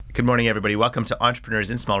Good morning, everybody. Welcome to Entrepreneurs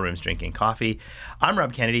in Small Rooms Drinking Coffee. I'm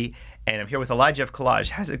Rob Kennedy, and I'm here with Elijah of Collage.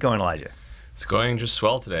 How's it going, Elijah? It's going just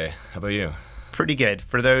swell today. How about you? Pretty good.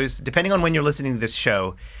 For those, depending on when you're listening to this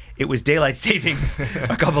show, it was daylight savings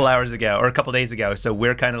a couple hours ago, or a couple days ago, so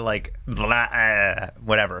we're kind of like,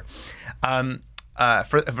 whatever.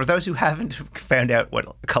 For those who haven't found out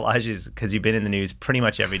what Collage is, because you've been in the news pretty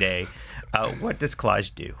much every day, what does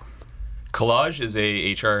Collage do? Collage is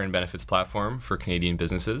a HR and benefits platform for Canadian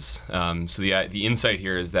businesses. So the insight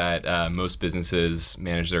here is that most businesses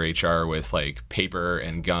manage their HR with like paper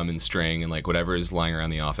and gum and string and like whatever is lying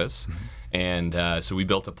around the office. Mm-hmm. And so we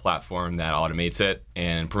built a platform that automates it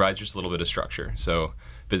and provides just a little bit of structure. So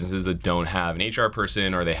businesses that don't have an HR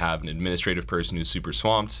person or they have an administrative person who's super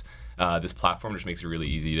swamped, this platform just makes it really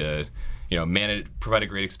easy to, manage, provide a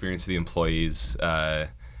great experience for the employees.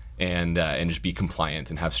 And just be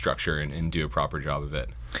compliant and have structure and do a proper job of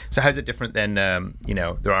it. So how's it different than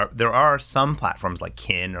there are some platforms like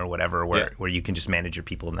Kin or whatever where you can just manage your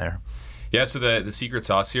people in there? Yeah. So the secret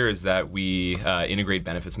sauce here is that we integrate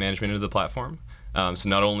benefits management into the platform. So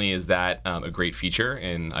not only is that a great feature,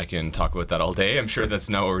 and I can talk about that all day. I'm sure that's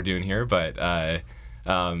not what we're doing here, but that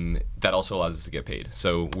also allows us to get paid.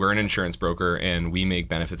 So we're an insurance broker, and we make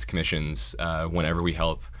benefits commissions whenever we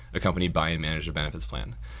help a company buy and manage a benefits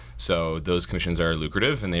plan. So those commissions are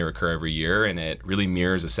lucrative and they recur every year, and it really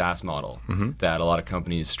mirrors a SaaS model that a lot of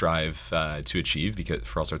companies strive to achieve because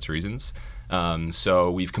for all sorts of reasons.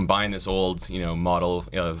 So we've combined this old model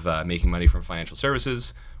of making money from financial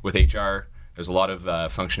services with HR. There's a lot of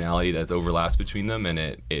functionality that overlaps between them, and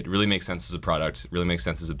it really makes sense as a product, it really makes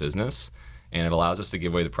sense as a business, and it allows us to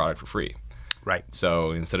give away the product for free. Right.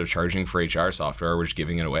 So instead of charging for HR software, we're just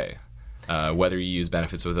giving it away. Whether you use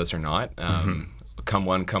benefits with us or not, come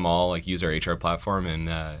one, come all, like use our HR platform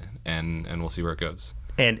and we'll see where it goes.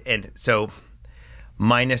 And so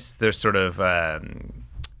minus the sort of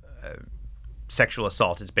sexual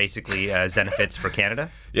assault, it's basically Zenefits for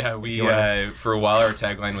Canada. Yeah, we for a while our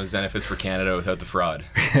tagline was Zenefits for Canada without the fraud.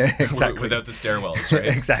 Exactly. Without the stairwells,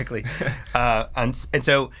 right? Exactly. And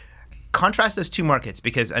so contrast those two markets,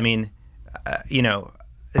 because I mean, the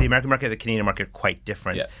American market and the Canadian market are quite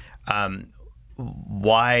different. Yeah.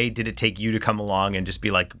 Why did it take you to come along and just be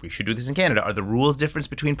like, we should do this in Canada? Are the rules different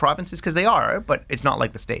between provinces? Because they are, but it's not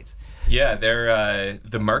like the States. Yeah,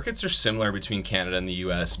 the markets are similar between Canada and the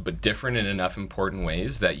US, but different in enough important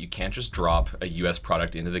ways that you can't just drop a US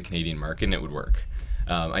product into the Canadian market and it would work.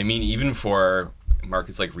 I mean, even for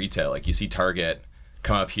markets like retail, like you see Target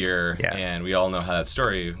come up here, and we all know how that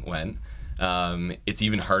story went. It's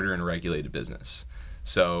even harder in a regulated business.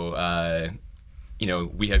 So,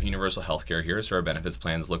 we have universal healthcare here, so our benefits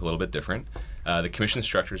plans look a little bit different. The commission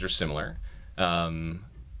structures are similar. And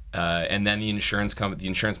then the insurance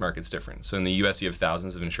market's different. So in the US, you have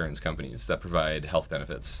thousands of insurance companies that provide health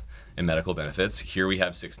benefits and medical benefits. Here we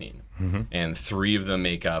have 16, and 3 of them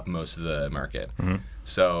make up most of the market.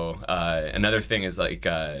 So another thing is like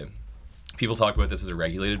people talk about this as a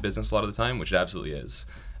regulated business a lot of the time, which it absolutely is.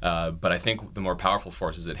 But I think the more powerful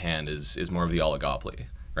forces at hand is more of the oligopoly,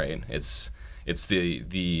 right? It's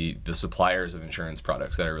the suppliers of insurance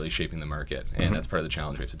products that are really shaping the market, and that's part of the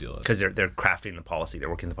challenge we have to deal with. Because they're crafting the policy,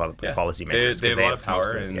 they're working the policy makers. They have a lot of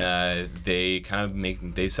power, and they kind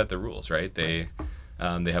of they set the rules, right? They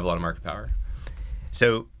have a lot of market power.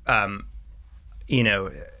 So, when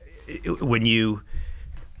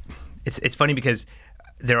it's funny because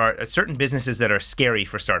there are certain businesses that are scary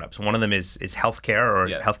for startups. One of them is healthcare or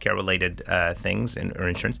healthcare related things or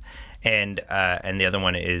insurance, and the other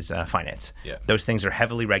one is finance. Yeah. Those things are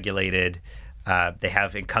heavily regulated. They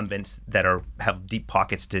have incumbents that have deep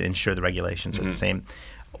pockets to ensure the regulations are the same.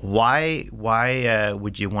 Why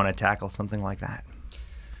would you want to tackle something like that?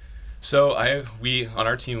 So we on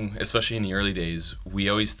our team, especially in the early days, we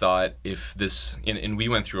always thought if this, and we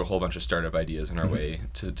went through a whole bunch of startup ideas in our way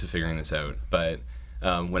to figuring this out, but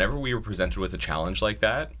whenever we were presented with a challenge like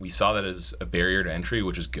that, we saw that as a barrier to entry,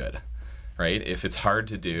 which is good, right? If it's hard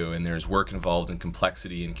to do and there's work involved and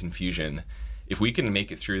complexity and confusion, if we can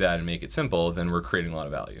make it through that and make it simple, then we're creating a lot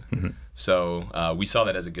of value. So we saw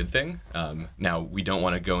that as a good thing. Now, we don't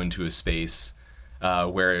want to go into a space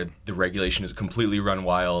where the regulation is completely run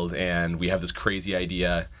wild and we have this crazy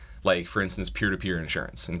idea, like, for instance, peer-to-peer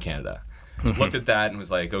insurance in Canada. Looked at that and was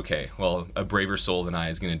like, okay, well, a braver soul than I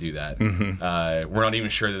is going to do that. We're not even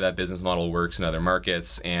sure that business model works in other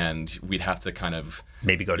markets, and we'd have to kind of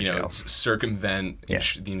maybe go to jail, circumvent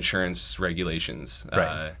the insurance regulations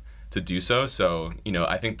to do so. So,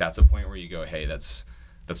 I think that's a point where you go, hey, that's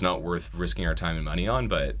not worth risking our time and money on.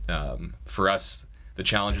 But for us, the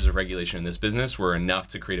challenges of regulation in this business were enough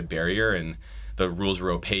to create a barrier, and the rules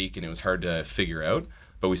were opaque and it was hard to figure out.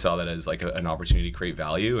 But we saw that as like an opportunity to create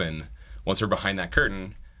value. And once we're behind that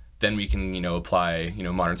curtain, then we can, apply,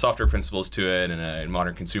 modern software principles to it and a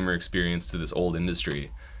modern consumer experience to this old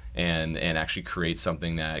industry, and actually create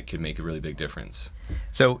something that could make a really big difference.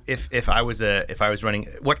 So if I was running,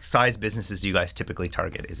 what size businesses do you guys typically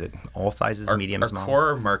target? Is it all sizes, medium, small? Our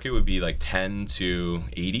core market would be like 10 to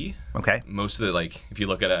 80. Okay. Most of the, like, if you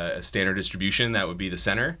look at a standard distribution, that would be the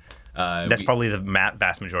center. That's probably the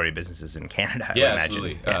vast majority of businesses in Canada, I would imagine.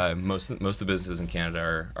 Absolutely. Yeah. Most of the businesses in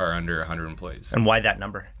Canada are under 100 employees. And why that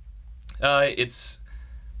number? I'm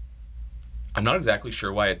not exactly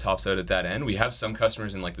sure why it tops out at that end. We have some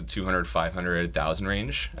customers in like the 200, 500, 1,000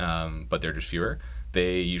 range, but they're just fewer.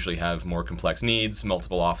 They usually have more complex needs,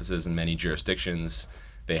 multiple offices in many jurisdictions.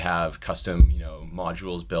 They have custom,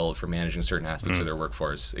 modules built for managing certain aspects of their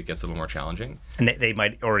workforce. It gets a little more challenging. And they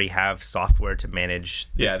might already have software to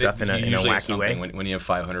manage this stuff in a wacky way. When you have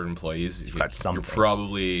 500 employees, you've got something. You're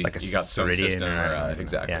probably like you got some Ceridian system.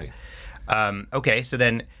 Exactly. Yeah. Okay, so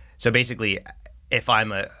basically, if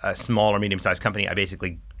I'm a small or medium-sized company, I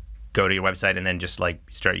basically go to your website and then just like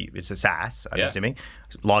start. It's a SaaS, I'm assuming.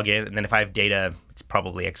 Log in, and then if I have data, it's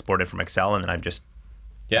probably exported from Excel, and then I'm just.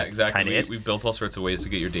 Yeah, exactly. We've built all sorts of ways to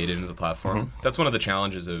get your data into the platform. Mm-hmm. That's one of the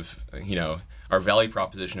challenges of, our value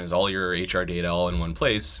proposition is all your HR data all in one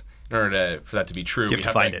place. In order for that to be true, we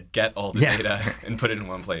have to get all the data and put it in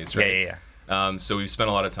one place, right? Yeah. So we've spent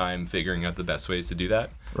a lot of time figuring out the best ways to do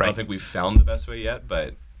that. Right. I don't think we've found the best way yet,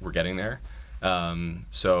 but we're getting there.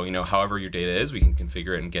 So, however your data is, we can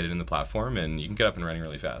configure it and get it in the platform, and you can get up and running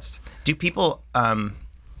really fast. Do people...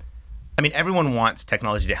 everyone wants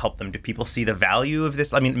technology to help them. Do people see the value of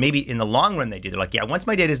this? Maybe in the long run they do. They're like, yeah, once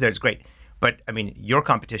my data is there, it's great. But, your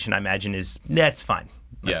competition, I imagine, is, it's fine.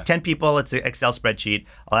 Yeah. 10 people, it's an Excel spreadsheet.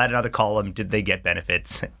 I'll add another column. Did they get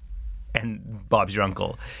benefits? And Bob's your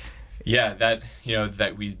uncle. Yeah, that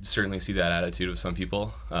we certainly see that attitude of some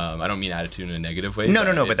people. I don't mean attitude in a negative way.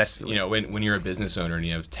 No, but that's when you're a business owner and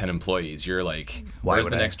you have 10 employees, you're like, why where's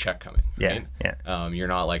the next check coming? Yeah, right? You're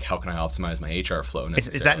not like, how can I optimize my HR flow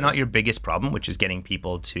necessarily? Is that not your biggest problem, which is getting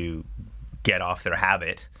people to get off their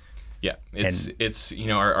habit? Yeah, it's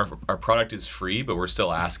our product is free, but we're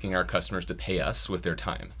still asking our customers to pay us with their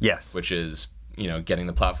time. Yes, which is getting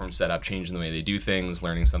the platform set up, changing the way they do things,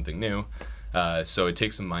 learning something new. So it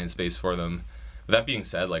takes some mind space for them. With that being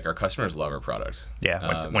said, like, our customers love our product. Yeah,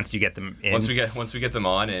 once you get them in. Once we get them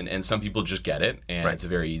on, and some people just get it, and It's a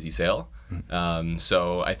very easy sale. Mm-hmm.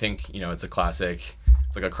 So I think it's a classic.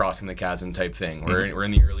 It's like a crossing the chasm type thing. We're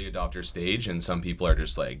in the early adopter stage, and some people are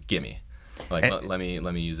just like, gimme. Like, let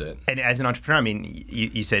me use it. And as an entrepreneur,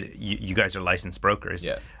 you said you guys are licensed brokers.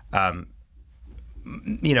 Yeah.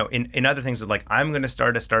 In other things, like, I'm going to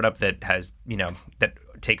start a startup that has, that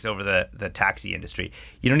takes over the taxi industry.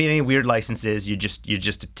 You don't need any weird licenses. You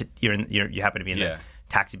happen to be in the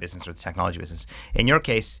taxi business or the technology business. In your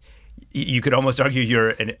case, you could almost argue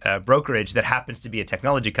you're a brokerage that happens to be a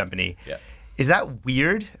technology company. Yeah. Is that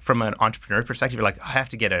weird from an entrepreneur perspective? You're like, I have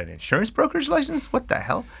to get an insurance brokerage license? What the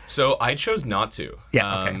hell? So I chose not to.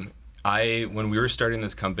 Yeah. Okay. When we were starting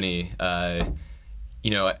this company, I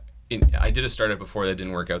did a startup before that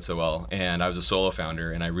didn't work out so well, and I was a solo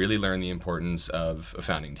founder, and I really learned the importance of a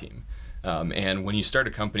founding team. And when you start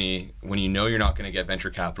a company, when you're not going to get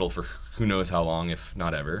venture capital for who knows how long, if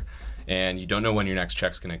not ever, and you don't know when your next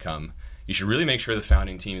check's going to come, you should really make sure the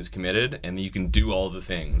founding team is committed and that you can do all the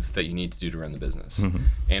things that you need to do to run the business. Mm-hmm.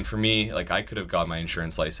 And for me, like, I could have got my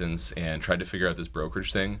insurance license and tried to figure out this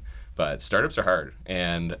brokerage thing, but startups are hard,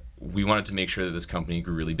 and we wanted to make sure that this company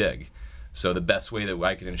grew really big. So the best way that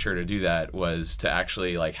I could ensure to do that was to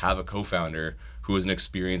actually, like, have a co-founder who was an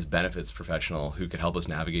experienced benefits professional who could help us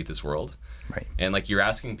navigate this world. Right. And, like, you're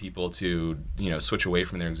asking people to, switch away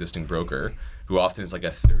from their existing broker, who often is like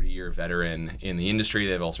a 30-year veteran in the industry.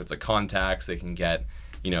 They have all sorts of contacts. They can get,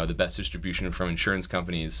 the best distribution from insurance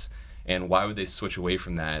companies. And why would they switch away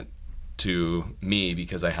from that to me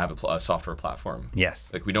because I have a software platform?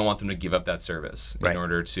 Yes. Like, we don't want them to give up that service in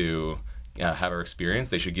order to have our experience.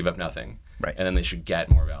 They should give up nothing. Right. And then they should get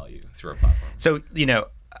more value through our platform. So,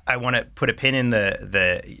 I want to put a pin in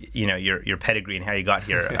the your pedigree and how you got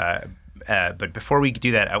here. But before we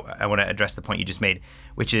do that, I want to address the point you just made,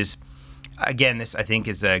 which is, again, this, I think,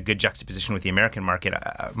 is a good juxtaposition with the American market.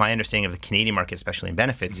 My understanding of the Canadian market, especially in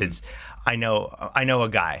benefits, it's, I know a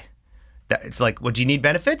guy. It's like, well, do you need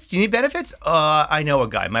benefits? Do you need benefits? I know a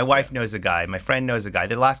guy. My wife knows a guy. My friend knows a guy.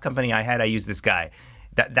 The last company I had, I used this guy.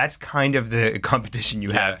 That's kind of the competition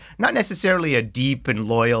you have. Not necessarily a deep and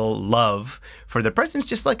loyal love for the person. It's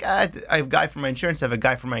just like, I have a guy for my insurance, I have a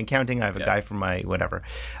guy for my accounting, I have a guy for my whatever.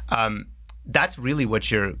 that's really what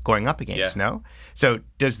you're going up against, Yeah. no? So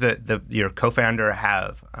does your co-founder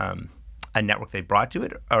have a network they brought to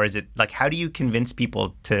it, or is it like, how do you convince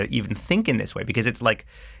people to even think in this way? Because it's like,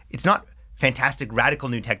 it's not fantastic, radical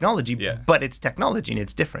new technology, Yeah. but it's technology and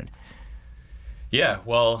it's different. Yeah,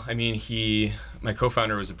 well, I mean, my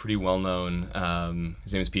co-founder was a pretty well-known,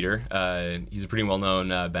 his name is Peter. He's a pretty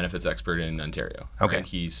well-known benefits expert in Ontario. Okay. Right?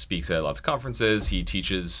 He speaks at lots of conferences. He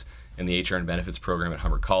teaches in the HR and benefits program at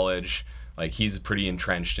Humber College. Like, he's pretty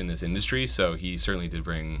entrenched in this industry, so he certainly did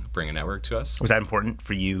bring a network to us. Was that important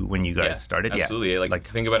for you when you guys started? Absolutely. Yeah. Like,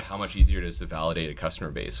 think about how much easier it is to validate a customer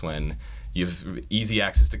base when you have easy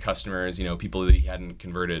access to customers, people that he hadn't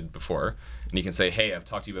converted before. And you can say, hey, I've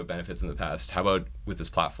talked to you about benefits in the past. How about with this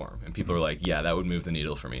platform? And people are like, yeah, that would move the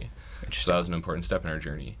needle for me. So that was an important step in our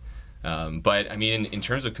journey. But I mean, in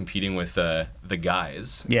terms of competing with the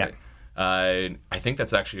guys, Yeah. I think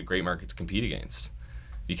that's actually a great market to compete against,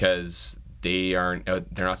 because they're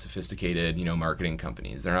not sophisticated, marketing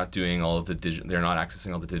companies. They're not doing all of they're not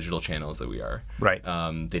accessing all the digital channels that we are. Right.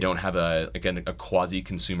 They don't have a quasi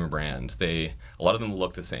consumer brand. A lot of them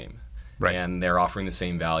look the same. Right. And they're offering the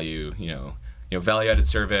same value, value added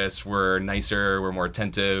service. We're nicer, we're more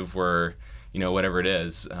attentive, we're, whatever it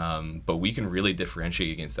is. But we can really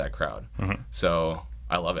differentiate against that crowd. Mm-hmm. So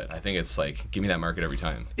I love it. I think it's like, give me that market every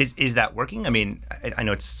time. Is that working? I mean, I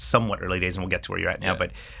know it's somewhat early days, and we'll get to where you're at now, Yeah.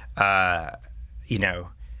 but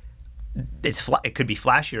it could be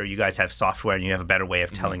flashier. You guys have software, and you have a better way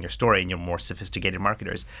of telling your story, and you're more sophisticated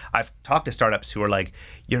marketers. I've talked to startups who are like,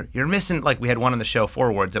 you're missing. Like, we had one on the show,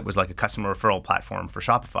 Forwards, that was like a customer referral platform for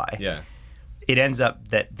Shopify. Yeah. It ends up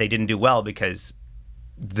that they didn't do well because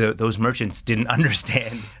those merchants didn't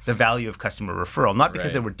understand the value of customer referral. Not because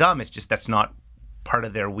Right. they were dumb. It's just that's not part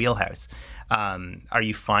of their wheelhouse. Are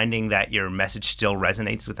you finding that your message still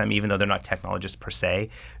resonates with them, even though they're not technologists per se?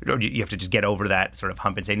 Or do you have to just get over that sort of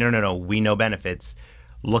hump and say, no, we know benefits.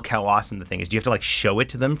 Look how awesome the thing is. Do you have to like show it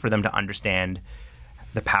to them for them to understand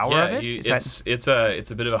the power of it? It's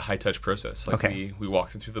a bit of a high touch process. Like, Okay. we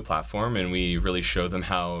walk them through the platform and we really show them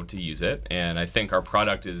how to use it. And I think our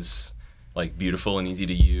product is like beautiful and easy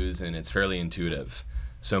to use, and it's fairly intuitive.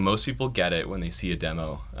 So most people get it when they see a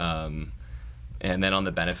demo. And then on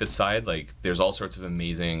the benefits side, like, there's all sorts of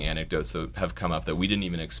amazing anecdotes that have come up that we didn't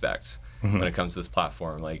even expect when it comes to this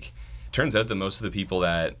platform. Like, it turns out that most of the people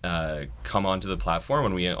that come onto the platform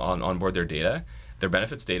when we onboard their data, their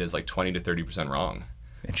benefits data is like 20 to 30% wrong.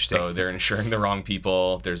 Interesting. So they're insuring the wrong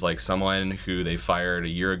people. There's like someone who they fired a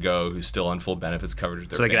year ago who's still on full benefits coverage with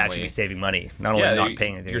their So they family. could actually be saving money, not only not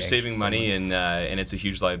paying anything. You're saving money, and it's a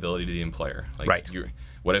huge liability to the employer. Like, Right.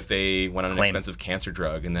 What if they went on an expensive cancer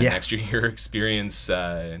drug, and then next year your experience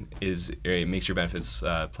it makes your benefits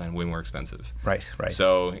plan way more expensive. Right.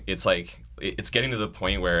 So it's like, it's getting to the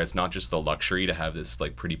point where it's not just the luxury to have this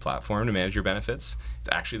like pretty platform to manage your benefits. It's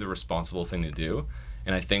actually the responsible thing to do.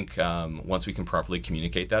 And I think once we can properly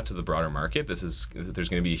communicate that to the broader market, there's going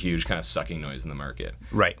to be a huge kind of sucking noise in the market.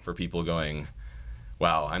 Right. For people going,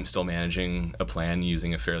 wow, I'm still managing a plan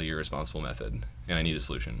using a fairly irresponsible method, and I need a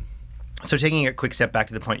solution. So taking a quick step back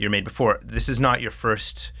to the point you made before, this is not your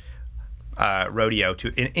first rodeo,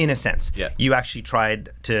 in a sense. Yeah. You actually tried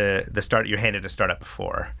you handed a startup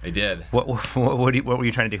before. I did. What were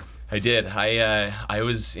you trying to do? I did. I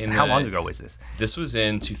was in. How long ago was this? This was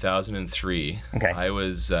in 2003. Okay. I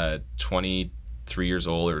was 23 years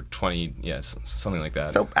old, or 20, yes, something like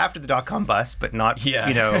that. So after the dot-com bust, but not,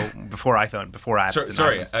 before iPhone, before apps.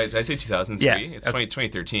 Sorry, did I say 2003? Yeah. It's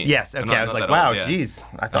 2013. Yes, okay. I was like, wow, geez.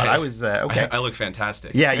 I thought I was, okay. I look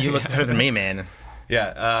fantastic. Yeah, you look better than me, man.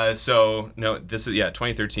 Yeah. So no, this is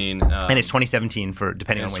 2013. And it's 2017 for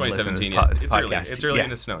depending on when you listen to the podcast. It's early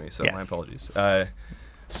and it's snowy, so my apologies.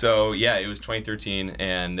 So yeah, it was 2013,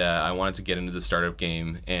 and I wanted to get into the startup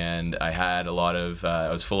game, and I had a lot of I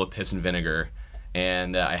was full of piss and vinegar,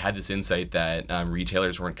 and I had this insight that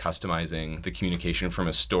retailers weren't customizing the communication from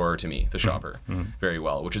a store to me, the shopper, very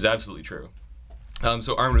well, which is absolutely true.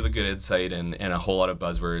 So armed with a good insight and a whole lot of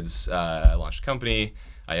buzzwords, I launched a company.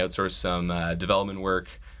 I outsourced some development work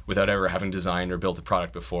without ever having designed or built a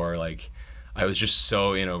product before. Like, I was just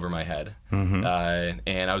so in over my head. And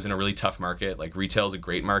I was in a really tough market. Like, retail is a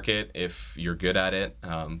great market if you're good at it,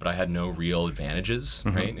 but I had no real advantages,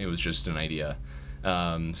 right? It was just an idea.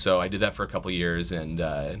 So I did that for a couple of years, and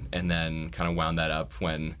then kind of wound that up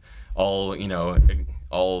when all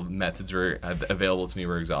methods were available to me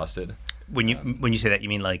were exhausted. When you say that, you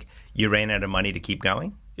mean like you ran out of money to keep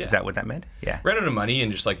going? Yeah. Is that what that meant? Yeah. Ran out of money and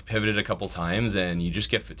just like pivoted a couple times, and you just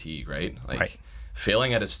get fatigued, right? Like,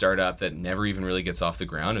 failing at a startup that never even really gets off the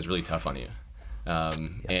ground is really tough on you.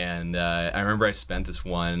 And I remember I spent this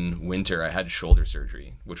one winter, I had shoulder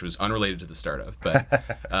surgery, which was unrelated to the startup, but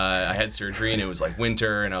I had surgery and it was like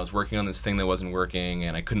winter and I was working on this thing that wasn't working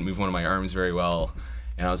and I couldn't move one of my arms very well.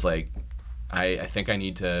 And I was like, I think I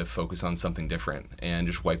need to focus on something different and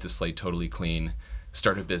just wipe the slate totally clean,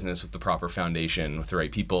 start a business with the proper foundation, with the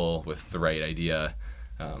right people, with the right idea.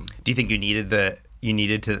 Do you think you needed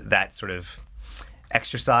that sort of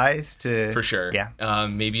exercise to? For sure. Yeah.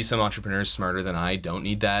 Maybe some entrepreneurs smarter than I don't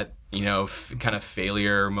need that, kind of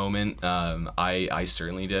failure moment. I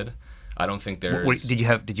certainly did. I don't think there's.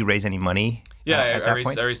 Did you raise any money? Yeah, at that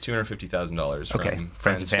point? I raised $250,000 from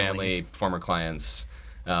friends, family, former clients.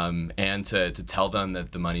 And to tell them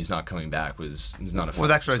that the money's not coming back was not a fun. Well,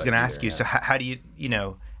 that's what I was going to ask either, you. yeah. So how do you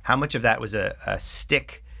how much of that was a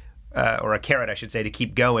stick or a carrot, I should say, to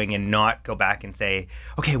keep going and not go back and say,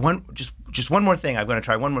 okay, just one more thing. I'm going to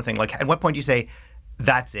try one more thing. Like, at what point do you say,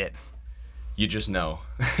 that's it? You just know.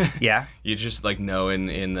 Yeah. You just know in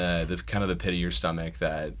the kind of the pit of your stomach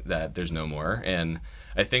that there's no more. And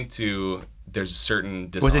I think there's a certain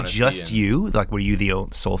dishonesty. Was it just you? Like, were you the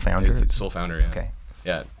sole founder? It's sole founder, yeah. Okay.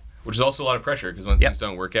 Yeah. Which is also a lot of pressure because when things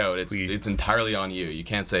don't work out, it's entirely on you. You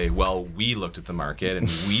can't say, well, we looked at the market and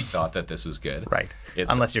we thought that this was good. Right.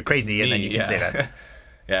 Unless you're crazy and then you can say that.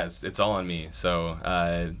 Yeah, it's all on me. So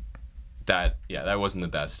that wasn't the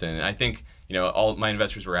best. And I think, all my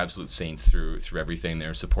investors were absolute saints through everything. They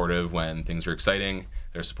were supportive when things were exciting.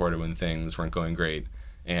 They were supportive when things weren't going great.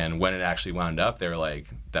 And when it actually wound up, they were like,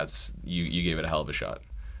 that's you gave it a hell of a shot.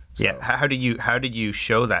 So. Yeah. How did you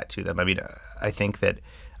show that to them? I mean, I think that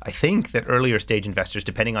earlier stage investors,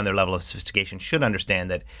 depending on their level of sophistication, should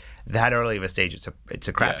understand that early of a stage it's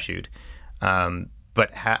a crapshoot.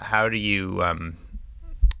 But how do you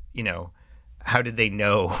how did they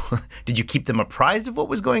know? Did you keep them apprised of what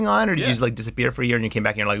was going on, or did you just disappear for a year and you came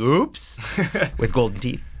back and you're like, oops, with golden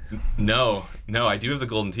teeth? No, I do have the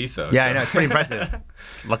golden teeth though. Yeah, so. I know, it's pretty impressive.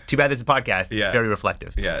 Look, too bad this is a podcast. It's very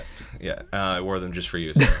reflective. Yeah. I wore them just for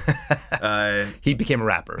you. So. He became a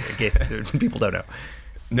rapper, in case people don't know.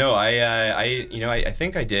 No, I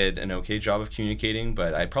think I did an okay job of communicating,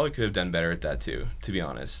 but I probably could have done better at that too, to be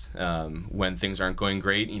honest. When things aren't going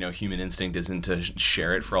great, human instinct isn't to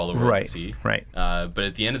share it for all the world to see. Right. But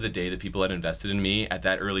at the end of the day, the people that invested in me at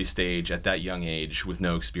that early stage, at that young age, with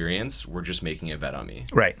no experience, were just making a bet on me.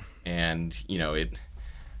 Right. And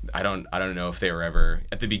I don't know if they were ever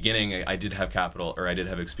at the beginning. I did have capital, or I did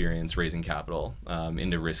have experience raising capital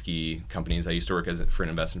into risky companies. I used to work for an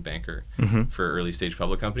investment banker for early stage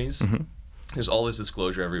public companies. There's all this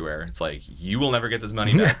disclosure everywhere. It's like, you will never get this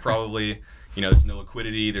money back. Probably, there's no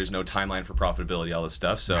liquidity, there's no timeline for profitability, all this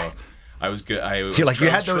stuff. So I was good. You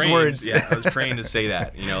had those words. Yeah, I was trained to say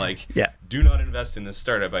that. Do not invest in this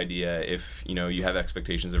startup idea if you have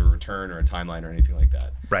expectations of a return or a timeline or anything like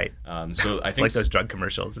that. Right. So I it's think like those drug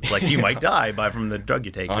commercials. It's like, you might die from the drug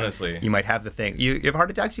you take. Honestly, you might have the thing. You have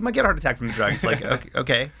heart attacks. You might get a heart attack from the drug. It's like,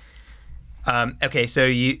 okay.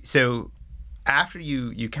 So after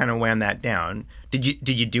you kind of wound that down, did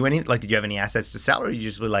you do any, did you have any assets to sell, or you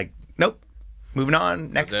just were like, nope, moving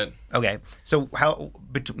on, next? That's it. Okay. So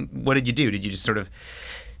what did you do? Did you just sort of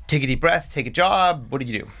take a deep breath, take a job? What did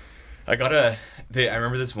you do? I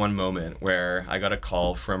remember this one moment where I got a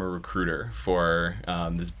call from a recruiter for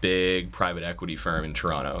this big private equity firm in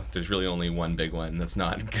Toronto. There's really only one big one that's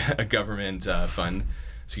not a government fund,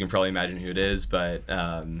 so you can probably imagine who it is. But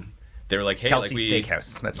they were like, "Hey, Kelsey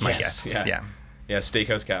Steakhouse." That's my guess. Yeah,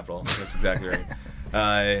 Steakhouse Capital. That's exactly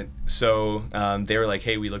right. So they were like,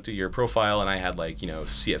 "Hey, we looked at your profile, and I had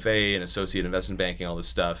CFA and associate investment banking, all this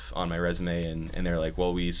stuff on my resume, and they were like,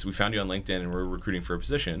 well, we found you on LinkedIn, and we're recruiting for a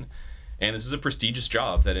position." And this is a prestigious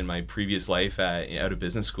job that in my previous life out of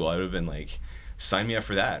business school, I would have been like, sign me up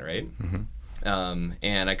for that, right?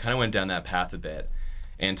 And I kind of went down that path a bit.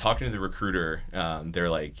 And talking to the recruiter, they're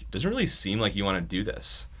like, doesn't really seem like you want to do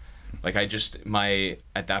this. At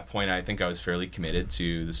that point, I think I was fairly committed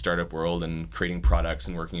to the startup world and creating products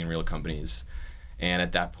and working in real companies. And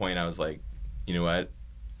at that point, I was like, you know what?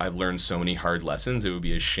 I've learned so many hard lessons. It would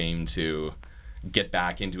be a shame to get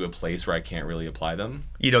back into a place where I can't really apply them.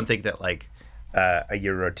 You don't think that a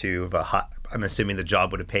year or two of I'm assuming the job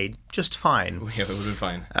would have paid just fine. Yeah, it would have been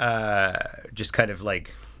fine. Just kind of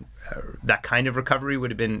that kind of recovery would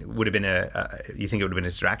have been you think it would have been a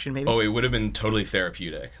distraction maybe? Oh, it would have been totally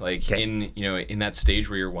therapeutic. In that stage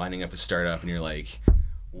where you're winding up a startup and you're like,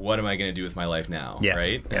 what am I going to do with my life now? Yeah.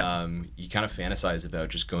 Right? Yeah. You kind of fantasize about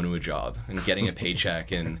just going to a job and getting a paycheck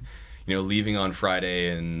and leaving on Friday,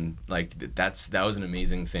 and that was an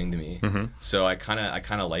amazing thing to me. So I kind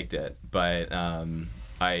of liked it, but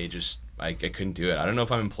I couldn't do it. I don't know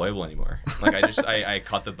if I'm employable anymore. Like I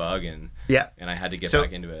caught the bug and I had to get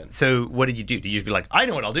back into it. So what did you do? Did you just be like, I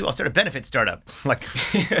know what I'll do. I'll start a benefit startup. Like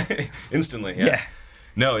instantly. Yeah.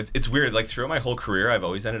 No, it's weird. Like throughout my whole career, I've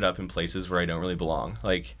always ended up in places where I don't really belong.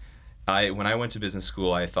 Like when I went to business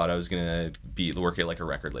school, I thought I was gonna work at like a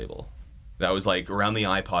record label. That was like around the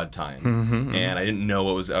iPod time, and I didn't know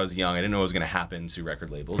I was young. I didn't know what was going to happen to record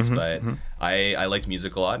labels, but I liked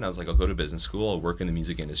music a lot, and I was like, I'll go to business school, I'll work in the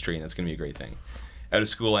music industry, and that's going to be a great thing. Out of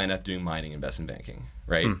school, I ended up doing mining, investment banking,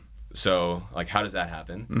 right? So like, how does that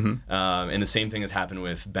happen? And the same thing has happened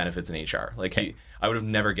with benefits and HR. Like I would have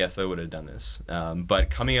never guessed I would have done this. But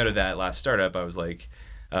coming out of that last startup, I was like,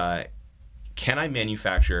 can I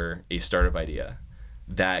manufacture a startup idea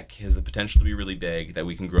that has the potential to be really big, that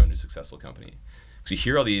we can grow into a successful company? Because you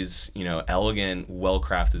hear all these, elegant,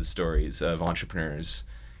 well-crafted stories of entrepreneurs,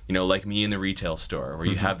 like me in the retail store, where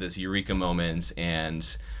you have this eureka moment,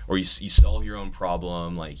 or you solve your own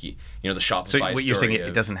problem, like the Shopify story. So what you're saying,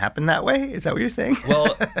 it doesn't happen that way? Is that what you're saying?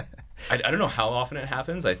 Well, I don't know how often it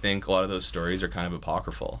happens. I think a lot of those stories are kind of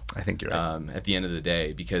apocryphal. I think you're right. At the end of the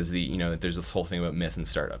day, because there's this whole thing about myth in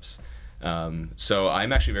startups. So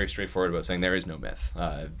I'm actually very straightforward about saying there is no myth.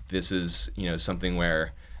 This is, something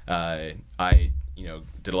where I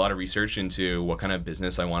did a lot of research into what kind of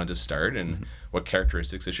business I wanted to start and what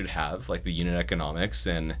characteristics it should have, like the unit economics,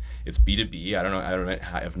 and it's B2B.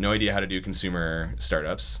 I have no idea how to do consumer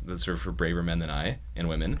startups. That's sort of for braver men than I and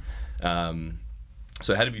women.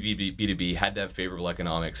 So it had to be B2B, had to have favorable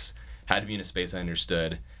economics, had to be in a space I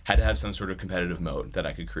understood, had to have some sort of competitive moat that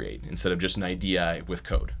I could create instead of just an idea with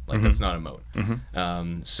code. Like that's not a moat.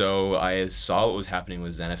 So I saw what was happening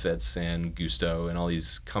with Zenefits and Gusto and all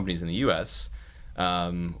these companies in the US,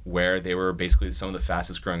 where they were basically some of the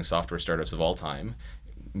fastest growing software startups of all time,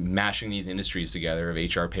 mashing these industries together of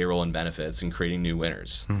HR, payroll, and benefits and creating new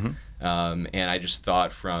winners. And I just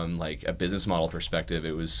thought from like a business model perspective,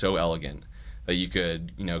 it was so elegant that you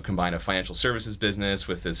could, combine a financial services business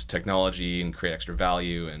with this technology and create extra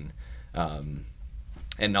value and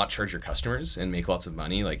not charge your customers and make lots of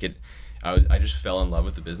money. Like I just fell in love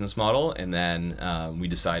with the business model, and then we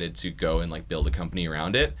decided to go and like build a company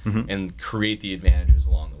around it and create the advantages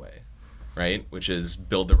along the way, right? Which is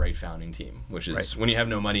build the right founding team, which is when you have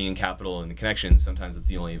no money and capital and connections, sometimes it's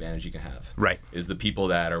the only advantage you can have. Right. Is the people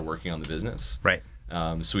that are working on the business. Right.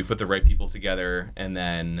 So we put the right people together, and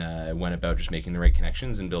then went about just making the right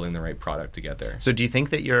connections and building the right product to get there. So do you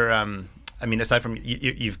think that you're, aside from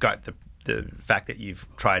you've got the fact that you've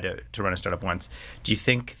tried to run a startup once, do you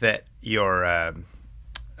think that your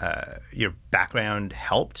background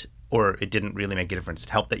helped, or it didn't really make a difference? It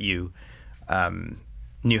helped that you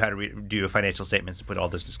knew how to do financial statements and put all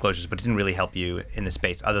those disclosures, but it didn't really help you in the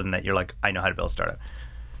space other than that you're like, I know how to build a startup.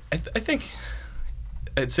 I think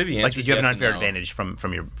I'd say the answer like, did you have yes an unfair and no. advantage from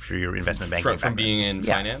your investment banking from being in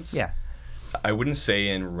finance? Yeah. I wouldn't say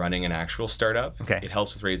in running an actual startup. Okay. It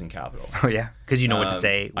helps with raising capital. Oh yeah, because you know what to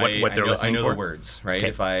say, what they're listening for. I know the words, right?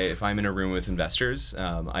 Okay. If I'm in a room with investors,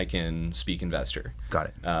 I can speak investor. Got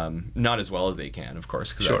it. Not as well as they can, of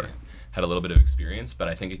course, because sure. I had a little bit of experience, but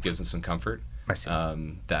I think it gives them some comfort. I see.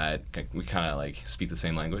 That we kind of like speak the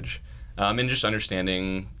same language, and just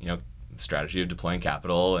understanding, the strategy of deploying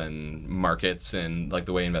capital and markets and like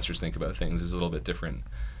the way investors think about things is a little bit different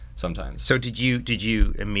sometimes. So did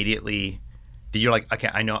you immediately? Did you like, okay,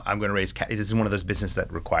 I know I'm going to raise is this one of those businesses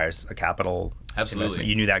that requires a capital Absolutely. investment?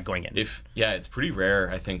 You knew that going in. It's pretty rare,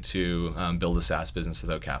 I think, to build a SaaS business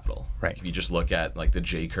without capital. Right. If you just look at like the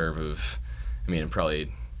J curve of,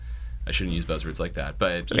 I shouldn't use buzzwords like that,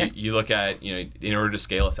 but okay. you look at, in order to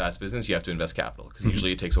scale a SaaS business, you have to invest capital because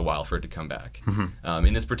usually it takes a while for it to come back.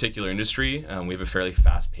 In this particular industry, we have a fairly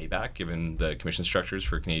fast payback given the commission structures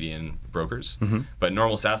for Canadian brokers. But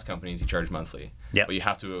normal SaaS companies, you charge monthly. Yep. But you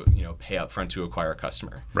have to, pay up front to acquire a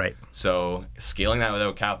customer. Right. So scaling that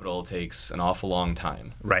without capital takes an awful long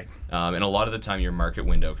time. Right. And a lot of the time your market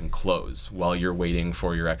window can close while you're waiting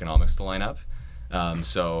for your economics to line up.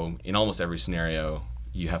 So in almost every scenario,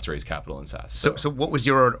 you have to raise capital in SaaS. So what was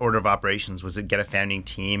your order of operations? Was it get a founding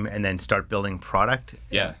team and then start building product?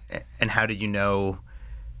 Yeah. And how did you know,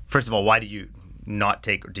 first of all, why did you not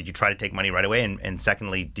take, or did you try to take money right away? And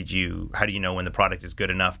secondly, how do you know when the product is good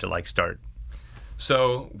enough to like start?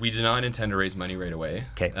 So we did not intend to raise money right away.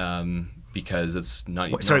 Okay. Because it's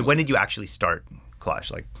not. Sorry, when did you actually start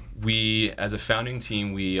Clash? Like, we, as a founding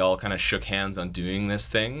team, we all kind of shook hands on doing this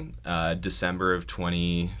thing December of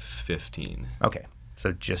 2015. Okay.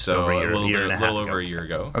 So just over a year and a half ago. A little over a year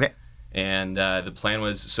ago. Okay. And the plan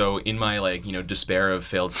was, so in my despair of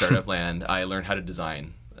failed startup land, I learned how to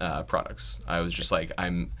design products. I was just like,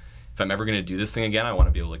 if I'm ever going to do this thing again, I want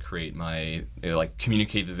to be able to create my, like,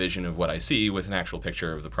 communicate the vision of what I see with an actual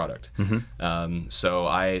picture of the product. So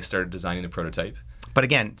I started designing the prototype. But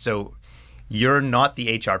again, so you're not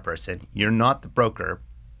the HR person, you're not the broker,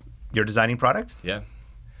 you're designing product? Yeah.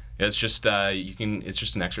 It's just it's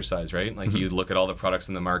just an exercise, right? Like, you look at all the products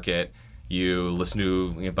in the market, you listen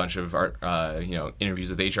to a bunch of interviews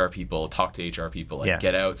with HR people, talk to HR people, like,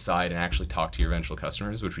 get outside and actually talk to your eventual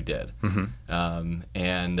customers, which we did.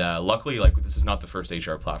 And luckily, like, this is not the first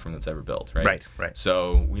HR platform that's ever built, right? Right.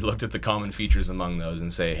 So we looked at the common features among those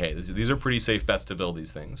and say, hey, these are pretty safe bets to build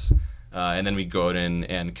these things. And then we go out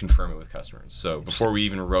and confirm it with customers. So before we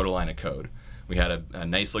even wrote a line of code, we had a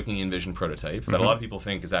nice looking InVision prototype that a lot of people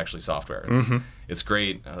think is actually software. It's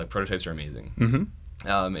great. The prototypes are amazing.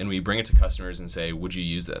 And we bring it to customers and say, would you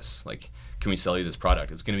use this? Like, can we sell you this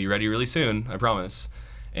product? It's going to be ready really soon, I promise.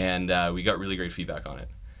 And we got really great feedback on it.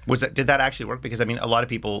 Did that actually work? Because, I mean, a lot of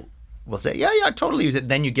people will say, yeah, totally use it.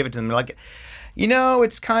 Then you give it to them. They're like,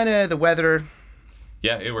 it's kind of the weather.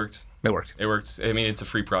 Yeah, it worked. It worked. It works. I mean, it's a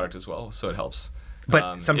free product as well, so it helps.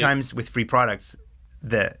 But sometimes with free products,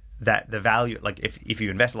 the value, like, if you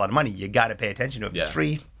invest a lot of money, you got to pay attention to it. If it's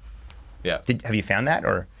free. Yeah. Have you found that,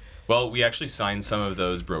 or? Well, we actually signed some of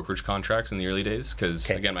those brokerage contracts in the early days because,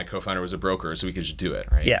 again, my co-founder was a broker, so we could just do it,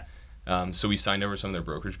 right? Yeah. So we signed over some of their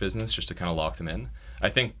brokerage business just to kind of lock them in. I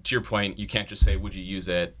think, to your point, you can't just say, would you use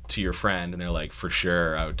it, to your friend, and they're like, for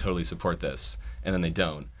sure, I would totally support this, and then they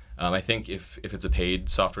don't. I think if it's a paid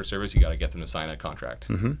software service, you got to get them to sign a contract.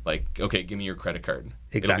 Like, okay, give me your credit card.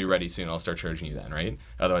 It'll be ready soon. I'll start charging you then, right?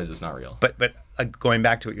 Otherwise, it's not real. But going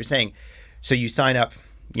back to what you're saying, so you sign up,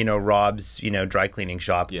 Rob's, dry cleaning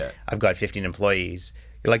shop. Yeah. I've got 15 employees.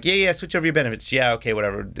 You're like, yeah, switch over your benefits. Yeah, okay,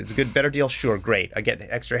 whatever. It's a better deal. Sure, great. I get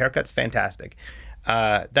extra haircuts. Fantastic.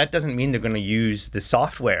 That doesn't mean they're going to use the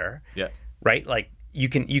software. Yeah. Right? Like, you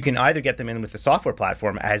can either get them in with the software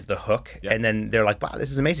platform as the hook, and then they're like, wow, this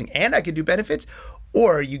is amazing, and I can do benefits,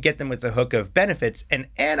 or you get them with the hook of benefits, and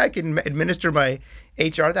I can administer my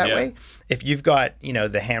HR that way. If you've got,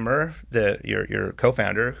 the Hammer, your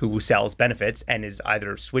co-founder who sells benefits and is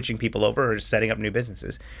either switching people over or setting up new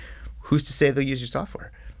businesses, who's to say they'll use your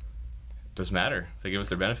software? Doesn't matter. They give us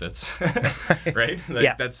their benefits, right?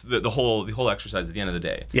 That's the whole exercise at the end of the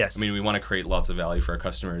day. Yes. I mean, we want to create lots of value for our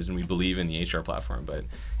customers, and we believe in the HR platform, but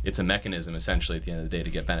it's a mechanism essentially at the end of the day to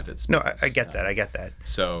get benefits. No, I get that. I get that.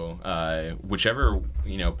 So whichever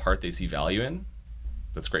part they see value in,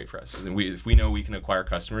 that's great for us. And if we know we can acquire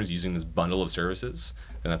customers using this bundle of services,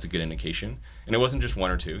 then that's a good indication. And it wasn't just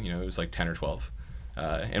one or two. It was like 10 or 12.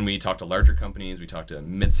 And we talked to larger companies, we talked to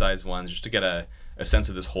mid-sized ones, just to get a sense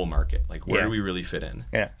of this whole market. Like, where do we really fit in?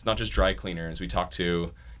 Yeah. It's not just dry cleaners. We talked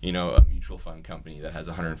to, a mutual fund company that has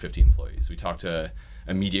 150 employees. We talked to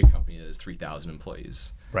a media company that has 3,000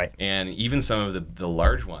 employees. Right. And even some of the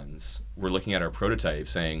large ones were looking at our prototype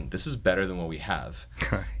saying, this is better than what we have.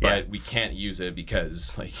 But we can't use it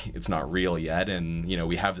because, like, it's not real yet, and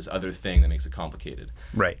we have this other thing that makes it complicated.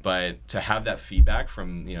 Right. But to have that feedback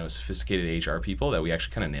from sophisticated HR people that we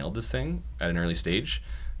actually kind of nailed this thing at an early stage,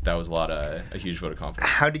 that was a huge vote of confidence.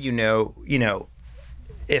 How did you know,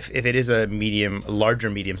 if it is a larger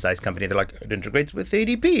medium-sized company, they're like, it integrates with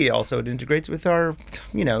ADP. Also, it integrates with our,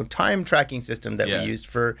 time tracking system that we used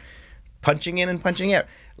for punching in and punching out.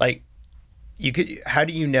 Like, how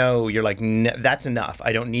do you know you're like, that's enough.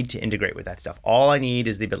 I don't need to integrate with that stuff. All I need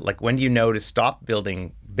is like, when do you know to stop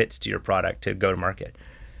building bits to your product to go to market?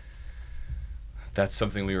 That's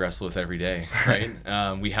something we wrestle with every day,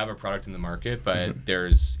 right? We have a product in the market, but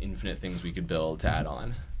there's infinite things we could build to add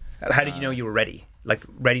on. How did you know you were ready? Like,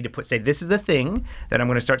 ready to say, this is the thing that I'm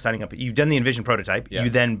going to start signing up. You've done the InVision prototype. You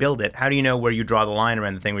then build it. How do you know where you draw the line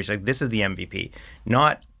around the thing where you're like, this is the MVP?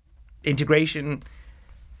 Not integration,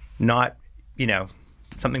 not,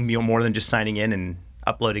 something more than just signing in and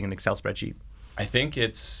uploading an Excel spreadsheet. I think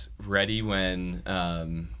it's ready when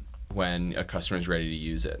a customer is ready to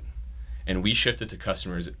use it. And we shipped it to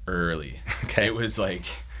customers early. Okay.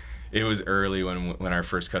 It was early when our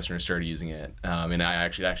first customers started using it, and it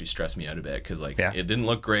actually stressed me out a bit because it didn't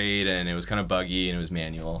look great and it was kind of buggy and it was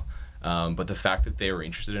manual. But the fact that they were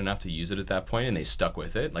interested enough to use it at that point and they stuck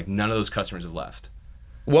with it, like, none of those customers have left.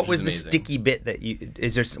 What was the sticky bit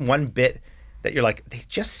is there one bit that you're like, they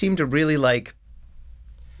just seem to really like,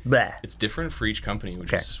 bleh? It's different for each company,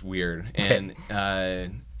 which is weird. Okay.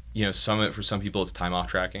 And for some people it's time off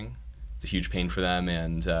tracking. It's a huge pain for them,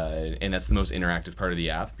 and that's the most interactive part of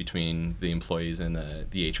the app between the employees and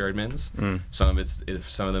the HR admins. Some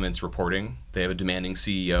of them it's reporting. They have a demanding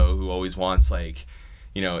CEO who always wants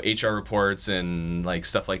HR reports and like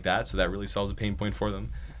stuff like that. So that really solves a pain point for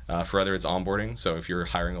them. For other, it's onboarding. So if you're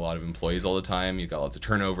hiring a lot of employees all the time, you've got lots of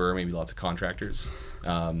turnover, maybe lots of contractors,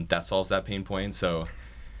 that solves that pain point. So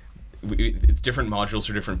it's different modules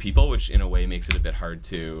for different people, which in a way makes it a bit hard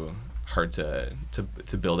to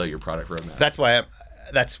build out your product roadmap.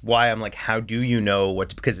 That's why I'm like, how do you know what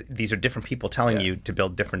to, because these are different people telling you to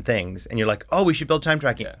build different things, and you're like, oh, we should build time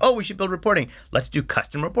tracking. Oh, we should build reporting. Let's do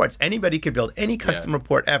custom reports. Anybody could build any custom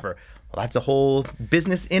report ever. Well, that's a whole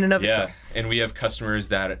business in and of itself. Yeah, and we have customers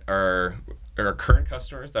that are current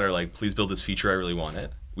customers that are like, please build this feature. I really want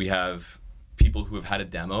it. We have people who have had a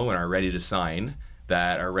demo and are ready to sign,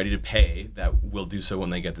 that are ready to pay, that will do so when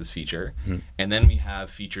they get this feature. Mm-hmm. And then we have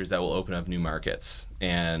features that will open up new markets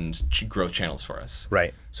and growth channels for us.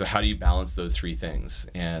 Right. So how do you balance those three things?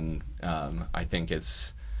 And I think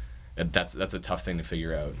that's a tough thing to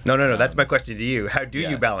figure out. No. That's my question to you. How do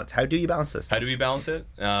you balance? How do you balance this? How do we balance it?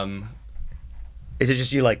 Is it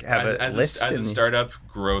just you like have a list? As a startup,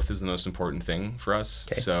 growth is the most important thing for us.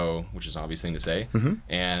 Okay. So, which is an obvious thing to say. Mm-hmm.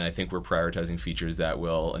 And I think we're prioritizing features that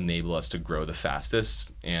will enable us to grow the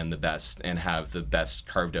fastest and the best, and have the best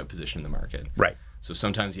carved out position in the market. Right. So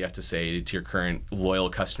sometimes you have to say to your current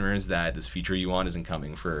loyal customers that this feature you want isn't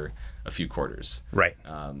coming for a few quarters. Right.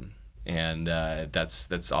 And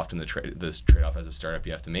that's often this trade-off as a startup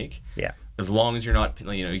you have to make. Yeah. As long as you're not,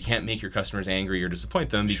 you can't make your customers angry or disappoint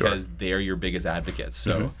them, because they are your biggest advocates.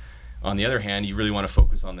 So on the other hand, you really want to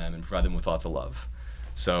focus on them and provide them with lots of love.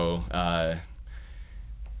 So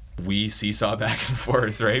we seesaw back and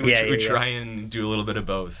forth, right? We try and do a little bit of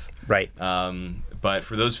both. Right. But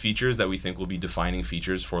for those features that we think will be defining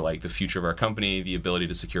features for like the future of our company, the ability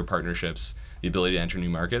to secure partnerships, the ability to enter new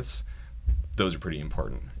markets, those are pretty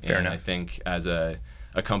important. Fair enough. I think as a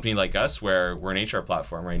company like us, where we're an HR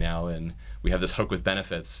platform right now and we have this hook with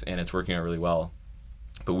benefits and it's working out really well,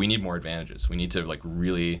 but we need more advantages. We need to like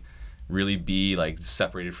really be like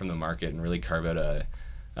separated from the market and really carve out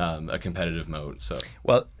a competitive moat. So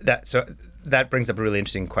that brings up a really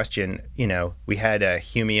interesting question. We had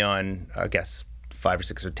Humi on, I guess 5 or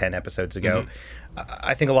 6 or 10 episodes ago. Mm-hmm.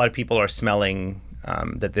 I think a lot of people are smelling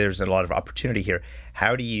that there's a lot of opportunity here.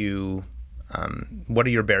 How do you what are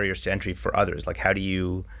your barriers to entry for others? Like,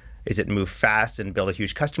 is it move fast and build a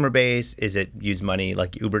huge customer base? Is it use money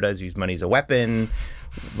like Uber does, use money as a weapon?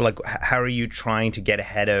 Like, how are you trying to get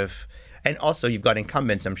ahead of, and also you've got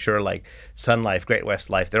incumbents, I'm sure, like Sun Life, Great-West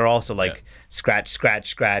Life, they're also like,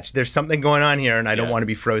 scratch. There's something going on here and I don't want to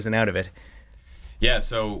be frozen out of it. Yeah,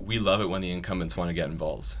 so we love it when the incumbents want to get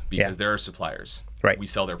involved, because they're our suppliers. Right. We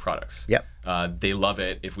sell their products. Yep. They love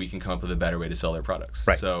it if we can come up with a better way to sell their products.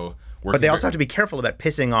 Right. So but they also have to be careful about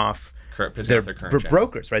pissing off their current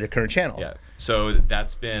brokers, right? Their current channel. Yeah. So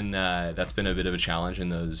that's been a bit of a challenge in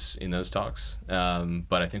those talks.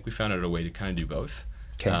 But I think we found out a way to kind of do both.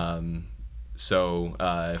 Okay. So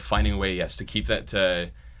finding a way, to keep that, to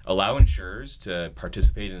allow insurers to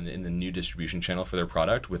participate in the new distribution channel for their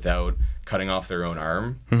product without cutting off their own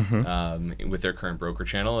arm with their current broker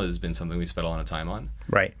channel has been something we spent a lot of time on.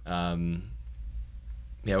 Right.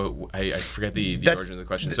 I forget the origin of the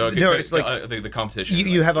question. So it's like the competition.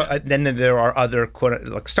 You have then there are other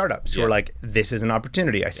like startups who are like, this is an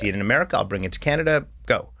opportunity. I see it in America. I'll bring it to Canada.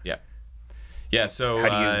 Go. Yeah. So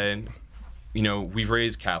how do we've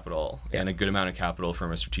raised capital and a good amount of capital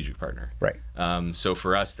from a strategic partner. Right. So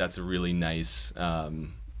for us, that's a really nice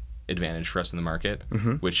advantage for us in the market,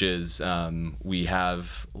 which is we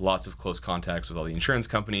have lots of close contacts with all the insurance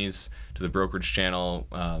companies, to the brokerage channel.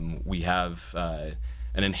 We have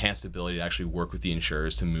an enhanced ability to actually work with the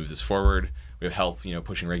insurers to move this forward. We have help,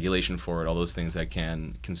 pushing regulation forward, all those things that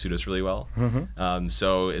can suit us really well.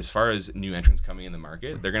 So as far as new entrants coming in the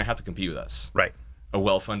market, they're going to have to compete with us. Right. A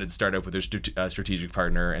well-funded startup with their strategic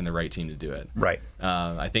partner and the right team to do it. Right.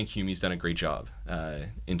 I think Humi's done a great job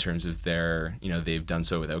in terms of their, they've done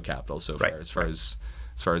so without capital so far, as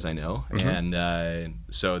far as I know. And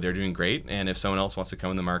so they're doing great. And if someone else wants to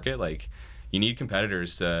come in the market, like, you need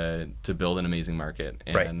competitors to build an amazing market.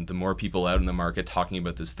 And the more people out in the market talking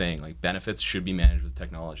about this thing, like, benefits should be managed with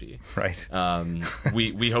technology. Right.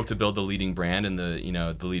 We hope to build the leading brand and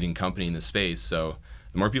the leading company in the space. So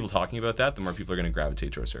the more people talking about that, the more people are going to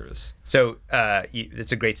gravitate to our service. So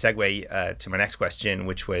it's a great segue to my next question,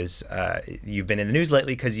 which was you've been in the news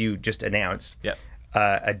lately because you just announced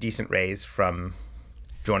a decent raise from.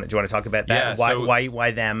 Do you want to talk about that? Yeah,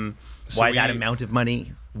 why them? Why that amount of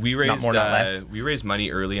money? We raised not more, not less. We raised money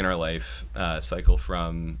early in our life cycle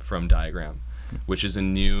from Diagram, which is a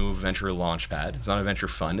new venture launch pad. It's not a venture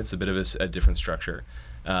fund. It's a bit of a different structure.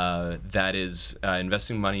 That is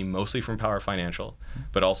investing money mostly from Power Financial,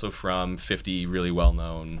 but also from 50 really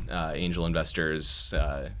well-known angel investors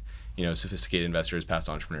sophisticated investors, past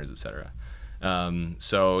entrepreneurs, etc.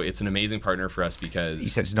 So it's an amazing partner for us because you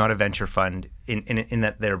said it's not a venture fund in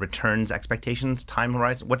that their returns expectations, time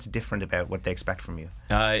horizon. What's different about what they expect from you?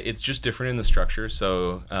 It's just different in the structure.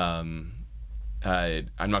 So I'm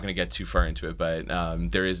not going to get too far into it, but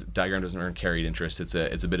Diagram doesn't earn carried interest. It's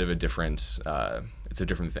a bit of a different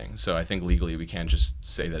thing. So I think legally we can't just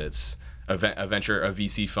say that it's a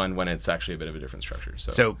VC fund when it's actually a bit of a different structure.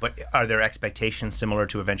 So but are there expectations similar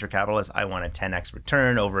to a venture capitalist? I want a 10x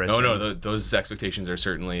return over a those expectations are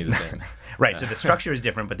certainly the same. Right. So the structure is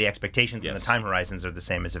different, but the expectations and the time horizons are the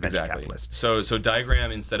same as a venture capitalist. So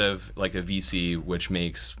Diagram, instead of like a VC, which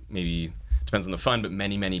makes maybe depends on the fund, but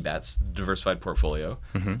many bets, diversified portfolio.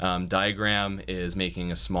 Diagram is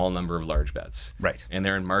making a small number of large bets. Right. And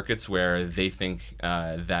they're in markets where they think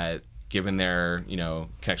that given their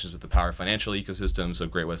connections with the Power Financial ecosystem, so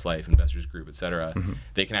Great-West Life, Investors Group, et cetera,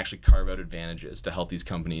 they can actually carve out advantages to help these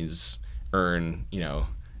companies earn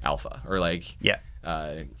alpha or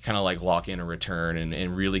kind of like lock in a return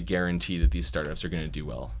and really guarantee that these startups are going to do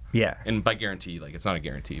well. Yeah. And by guarantee, it's not a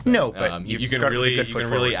guarantee. But but you can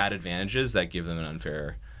really add advantages that give them an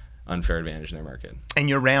unfair advantage in their market. And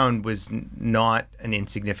your round was not an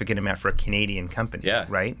insignificant amount for a Canadian company,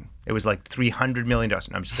 right? It was like $300 million. No,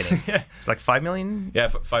 I'm just kidding. It's like $5 million? Yeah,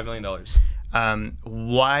 $5 million.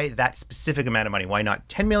 Why that specific amount of money? Why not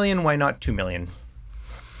 10 million? Why not 2 million?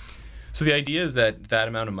 So the idea is that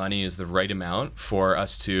amount of money is the right amount for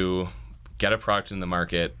us to get a product in the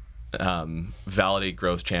market, validate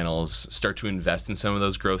growth channels, start to invest in some of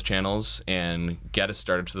those growth channels, and get us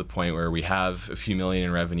started to the point where we have a few million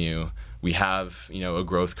in revenue. We have a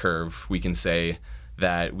growth curve. We can say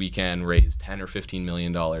that we can raise $10 or $15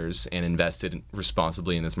 million and invest it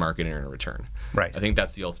responsibly in this market and earn a return. Right. I think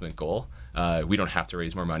that's the ultimate goal. We don't have to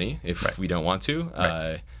raise more money if we don't want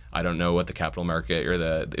to. I don't know what the capital market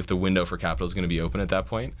or if the window for capital is going to be open at that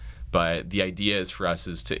point. But the idea is for us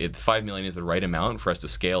is $5 million is the right amount for us to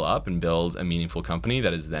scale up and build a meaningful company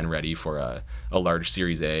that is then ready for a large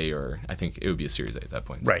Series A, or I think it would be a Series A at that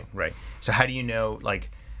point. Right. So how do you know,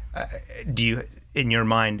 do you, in your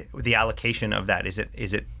mind, the allocation of that, is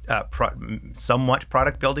it somewhat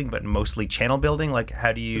product building, but mostly channel building? Like,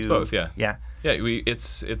 how do you? It's both, yeah. Yeah. Yeah,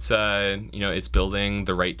 it's building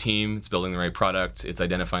the right team, it's building the right product, it's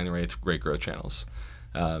identifying the right growth channels.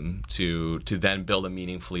 To then build a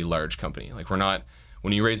meaningfully large company.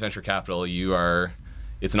 When you raise venture capital,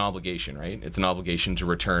 it's an obligation, right? It's an obligation to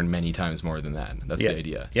return many times more than that. That's the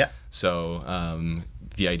idea. Yeah. So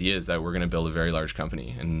the idea is that we're going to build a very large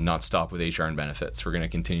company and not stop with HR and benefits. We're going to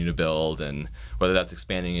continue to build, and whether that's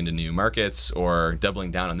expanding into new markets or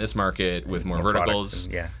doubling down on this market with more verticals,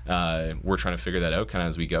 we're trying to figure that out kind of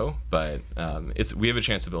as we go. But we have a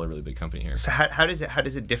chance to build a really big company here. So how does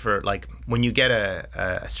it differ? Like when you get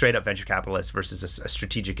a straight up venture capitalist versus a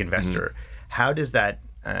strategic investor, how does that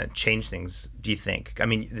change things? Do you think? I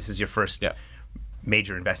mean, this is your first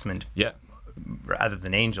major investment. Yeah. Other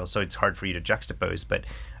than angel, so it's hard for you to juxtapose. But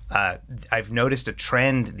I've noticed a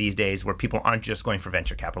trend these days where people aren't just going for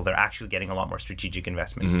venture capital; they're actually getting a lot more strategic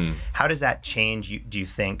investments. How does that change? Do you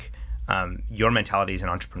think your mentality as an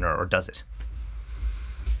entrepreneur, or does it?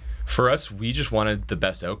 For us, we just wanted the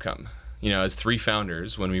best outcome. As three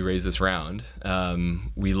founders, when we raised this round,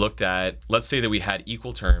 we looked at, let's say that we had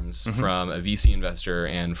equal terms from a VC investor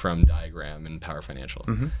and from Diagram and Power Financial.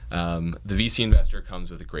 The VC investor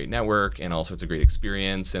comes with a great network and all sorts of great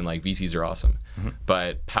experience, and VCs are awesome.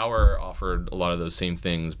 But Power offered a lot of those same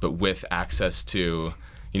things, but with access to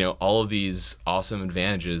all of these awesome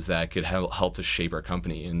advantages that could help to shape our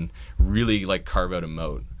company and really carve out a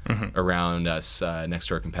moat around us next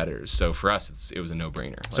to our competitors. So for us, it was a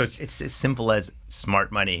no-brainer. So it's as simple as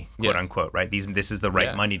smart money, quote unquote, right? This is the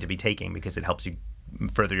right money to be taking because it helps you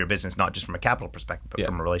further your business, not just from a capital perspective, but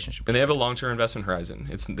from a relationship perspective. And they have a long-term investment horizon.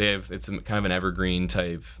 It's kind of an evergreen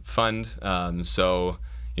type fund. So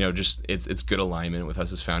it's good alignment with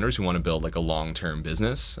us as founders who want to build a long-term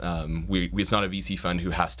business. It's not a VC fund who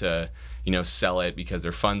has to sell it because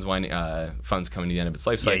their funds coming to the end of its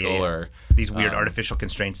life cycle, or these weird artificial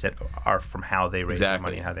constraints that are from how they raise their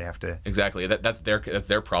money and how they have to. Exactly. That's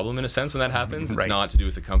their problem in a sense when that happens. It's not to do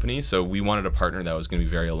with the company. So we wanted a partner that was going to be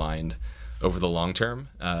very aligned over the long term,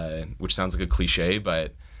 which sounds like a cliche,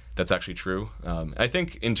 but that's actually true. I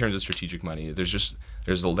think in terms of strategic money, there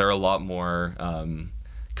are a lot more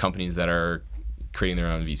companies that are creating their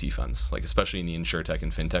own VC funds, especially in the insurtech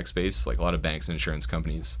and fintech space. A lot of banks and insurance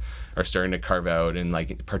companies are starting to carve out and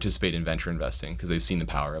participate in venture investing because they've seen the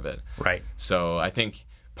power of it. Right. So I think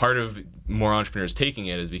part of more entrepreneurs taking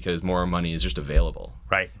it is because more money is just available.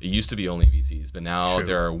 Right. It used to be only VCs, but now True.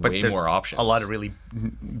 there are But way there's more options. A lot of really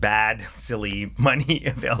bad, silly money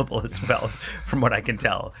available as well, from what I can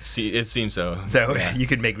tell. It seems so. So Yeah. you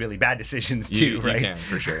could make really bad decisions too, right? You can,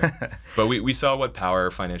 for sure. But we saw what Power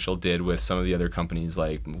Financial did with some of the other companies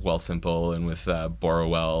like Wealthsimple and with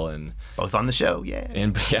Borrowell and Both on the show, yeah.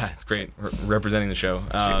 And yeah, it's great representing the show.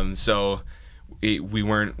 So we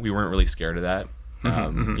weren't really scared of that.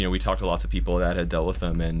 You know, we talked to lots of people that had dealt with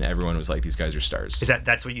them, and everyone was like, "These guys are stars."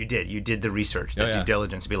 That's what you did? You did the research, the due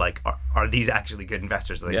diligence, to be like, are these actually good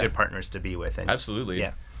investors? Are they good partners to be with? And, absolutely.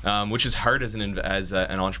 Yeah. Which is hard as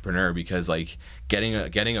an entrepreneur, because like getting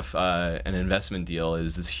an investment deal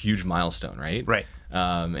is this huge milestone, right? Right.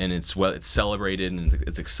 And it's celebrated and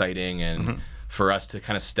it's exciting, and for us to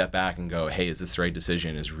kind of step back and go, "Hey, is this the right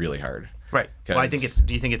decision?" is really hard. Right. Well, I think it's.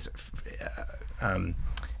 Do you think it's?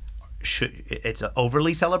 It's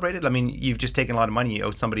overly celebrated? I mean, you've just taken a lot of money. You owe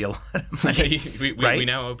somebody a lot of money. Right? We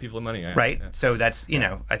now owe people money. Right. Yeah. So that's,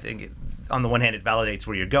 I think on the one hand, it validates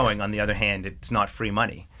where you're going. On the other hand, it's not free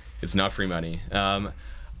money. It's not free money.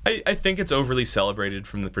 I think it's overly celebrated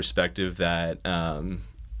from the perspective that,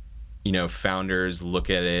 founders look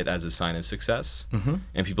at it as a sign of success.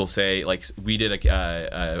 And people say, like, we did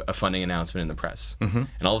a funding announcement in the press, and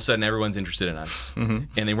all of a sudden everyone's interested in us. And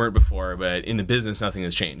they weren't before, but in the business, nothing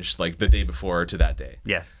has changed, like the day before to that day.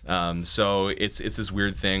 Yes. So it's this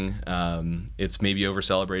weird thing. It's maybe over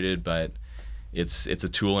celebrated, but it's a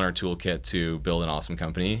tool in our toolkit to build an awesome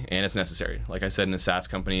company, and it's necessary. Like I said, in a SaaS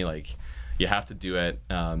company, like, you have to do it.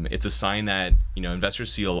 It's a sign that,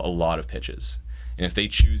 investors see a lot of pitches. And if they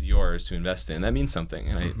choose yours to invest in, that means something.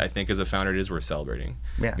 And I think as a founder, it is worth celebrating.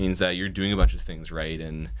 Yeah. It means that you're doing a bunch of things right,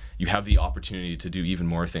 and you have the opportunity to do even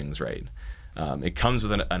more things right. It comes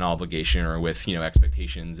with an obligation, or with,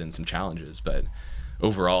 expectations and some challenges. But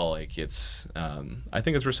overall, like, it's, I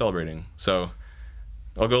think it's worth celebrating. So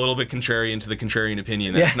I'll go a little bit contrary into the contrarian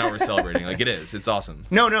opinion that it's not worth celebrating. Like, it is. It's awesome.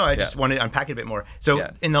 No, I just wanted to unpack it a bit more.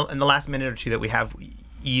 So in the last minute or two that we have,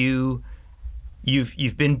 you've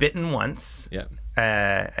been bitten once. Yeah.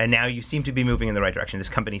 And now you seem to be moving in the right direction. This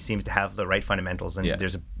company seems to have the right fundamentals, and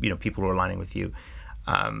there's people who are aligning with you.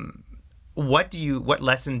 What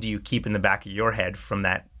lesson do you keep in the back of your head from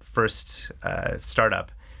that first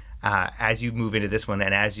startup as you move into this one,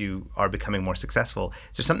 and as you are becoming more successful?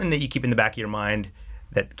 Is there something that you keep in the back of your mind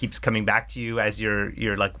that keeps coming back to you as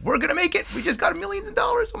you're like, we're gonna make it, we just got millions of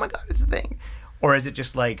dollars, oh my god, it's the thing? Or is it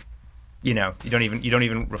just like, you don't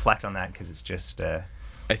even reflect on that because it's just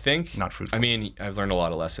I think not fruitful? I mean, I've learned a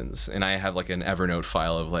lot of lessons, and I have like an Evernote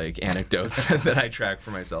file of like anecdotes that I track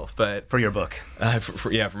for myself. But for your book, for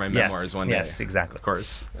my memoirs one day. Yes, exactly. Of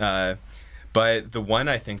course. But the one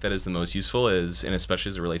I think that is the most useful is, and especially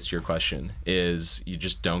as it relates to your question, is you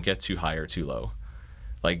just don't get too high or too low.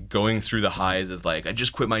 Like, going through the highs of like, I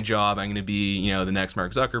just quit my job, I'm going to be, the next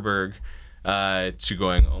Mark Zuckerberg, to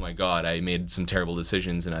going, oh my God, I made some terrible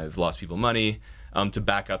decisions and I've lost people money, to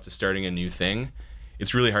back up to starting a new thing.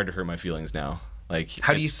 It's really hard to hurt my feelings now. Like,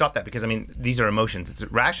 how do you stop that? Because I mean, these are emotions. It's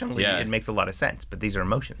rationally, it makes a lot of sense, but these are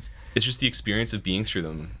emotions. It's just the experience of being through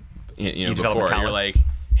them. You before you're like,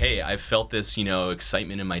 hey, I've felt this,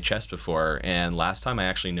 excitement in my chest before, and last time I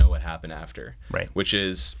actually know what happened after. Right. Which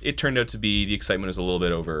is, it turned out to be the excitement was a little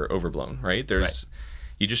bit overblown. Right. It's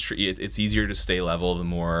easier to stay level the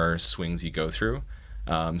more swings you go through.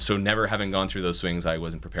 So never having gone through those swings, I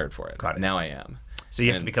wasn't prepared for it. Got it. Now I am. So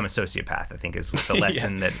you have to become a sociopath, I think, is the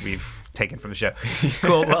lesson that we've taken from the show.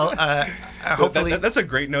 Cool. Well, hopefully that's a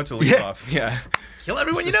great note to leave off. Yeah. Kill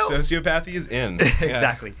everyone you know. Sociopathy is in.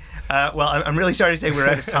 Exactly. Well, I'm really sorry to say we're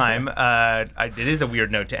out of time. It is a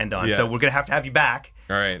weird note to end on, so we're going to have you back.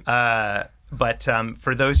 All right. But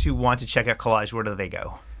for those who want to check out Collage, where do they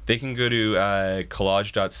go? They can go to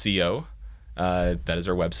collage.co. That is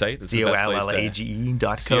our website. That's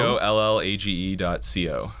collage.co.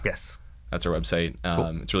 collage.co. Yes. That's our website.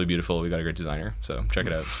 Cool. It's really beautiful. We got a great designer, so check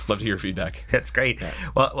it out. Love to hear your feedback. That's great. Yeah.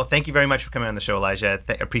 Well, thank you very much for coming on the show, Elijah.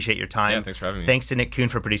 Appreciate your time. Yeah, thanks for having me. Thanks to Nick Kuhn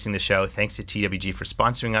for producing the show. Thanks to TWG for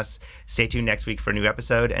sponsoring us. Stay tuned next week for a new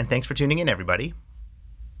episode, and thanks for tuning in, everybody.